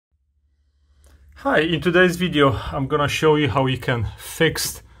Hi, in today's video I'm gonna show you how you can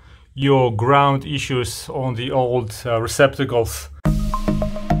fix your ground issues on the old receptacles.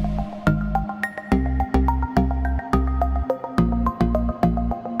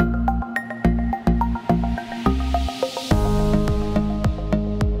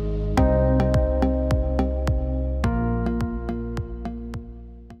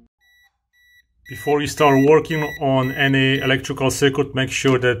 Before you start working on any electrical circuit, make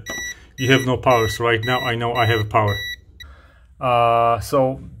sure that you have no power. So right now I know I have power.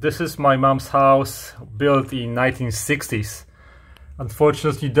 So this is my mom's house, built in 1960s.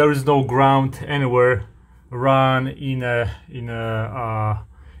 Unfortunately, there is no ground anywhere run in a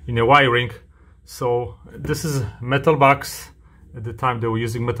wiring. So this is metal box. At the time they were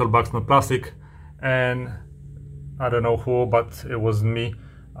using metal box, not plastic, and I don't know who, but it wasn't me.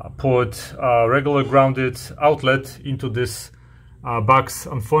 Put a regular grounded outlet into this box.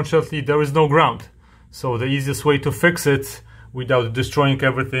 Unfortunately, there is no ground. So the easiest way to fix it without destroying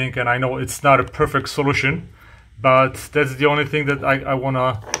everything, and I know it's not a perfect solution, but that's the only thing that I want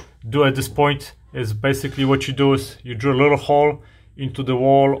to do at this point, is basically what you do is you drill a little hole into the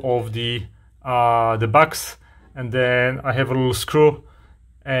wall of the box, and then I have a little screw,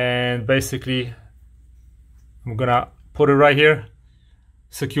 and basically I'm gonna put it right here,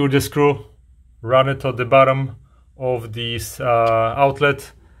 secure the screw, run it to the bottom of this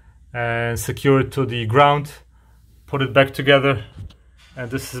outlet, and secure it to the ground, put it back together, and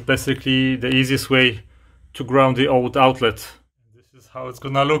this is basically the easiest way to ground the old outlet. This is how it's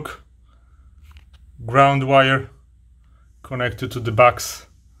gonna look. Ground wire connected to the box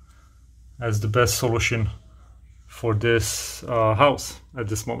as the best solution for this house at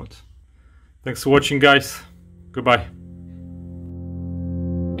this moment. Thanks for watching, guys. Goodbye.